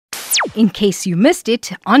in case you missed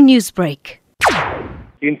it on Newsbreak.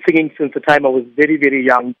 Been singing since the time I was very, very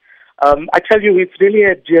young. I tell you, it's really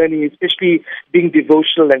a journey, especially being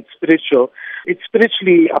devotional and spiritual. It's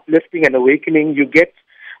spiritually uplifting and awakening. You get,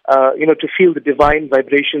 to feel the divine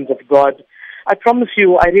vibrations of God. I promise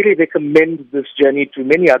you, I really recommend this journey to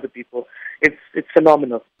many other people. It's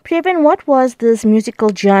phenomenal. Preven, what was this musical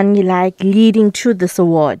journey like leading to this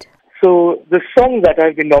award? So the song that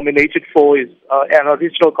I've been nominated for is an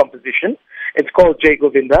original composition. It's called Jai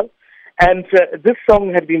Govinda. And this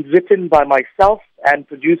song had been written by myself and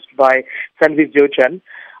produced by Sanjeev Jochan.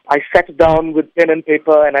 I sat down with pen and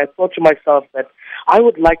paper and I thought to myself that I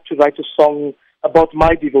would like to write a song about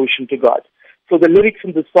my devotion to God. So the lyrics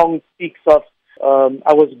in the song speaks of,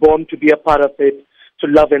 I was born to be a part of it, to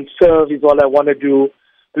love and serve is all I want to do.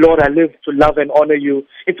 Lord, I live to love and honor you.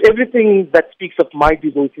 It's everything that speaks of my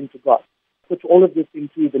devotion to God. Put all of this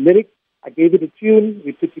into the lyrics. I gave it a tune.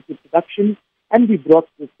 We took it to production and we brought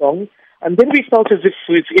the song. And then we felt as if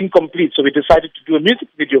it's incomplete, so we decided to do a music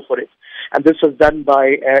video for it. And this was done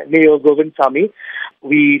by Neo Govinda.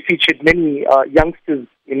 We featured many youngsters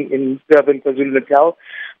in Preven, KwaZulu-Natal,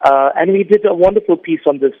 and we did a wonderful piece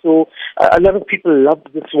on this. So a lot of people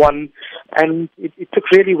loved this one, and it took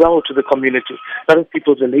really well to the community. A lot of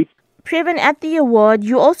people relate. Preven, at the award,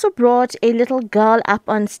 you also brought a little girl up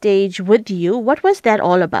on stage with you. What was that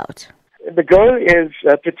all about? The girl is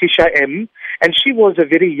Pritisha M, and she was a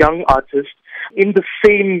very young artist in the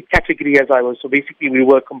same category as I was. So basically we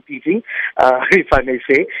were competing, if I may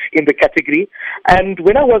say, in the category. And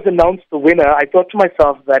when I was announced the winner, I thought to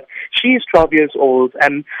myself that she is 12 years old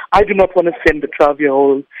and I do not want to send the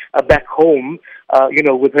 12-year-old back home,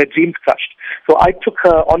 with her dreams crushed. So I took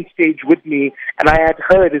her on stage with me and I had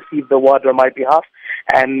her receive the award on my behalf,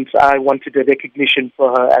 and I wanted a recognition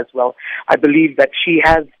for her as well. I believe that she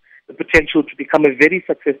has the potential to become a very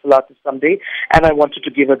successful artist someday, and I wanted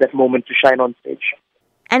to give her that moment to shine on stage.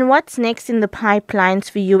 And what's next in the pipelines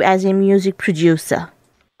for you as a music producer?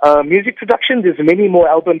 Music production, there's many more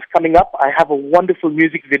albums coming up. I have a wonderful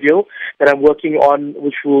music video that I'm working on,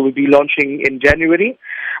 which will be launching in January,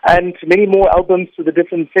 and many more albums to the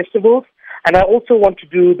different festivals. And I also want to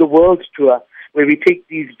do the world tour, where we take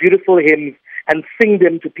these beautiful hymns and sing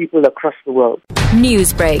them to people across the world.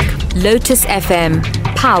 Newsbreak, Lotus FM,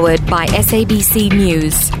 powered by SABC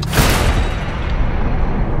News.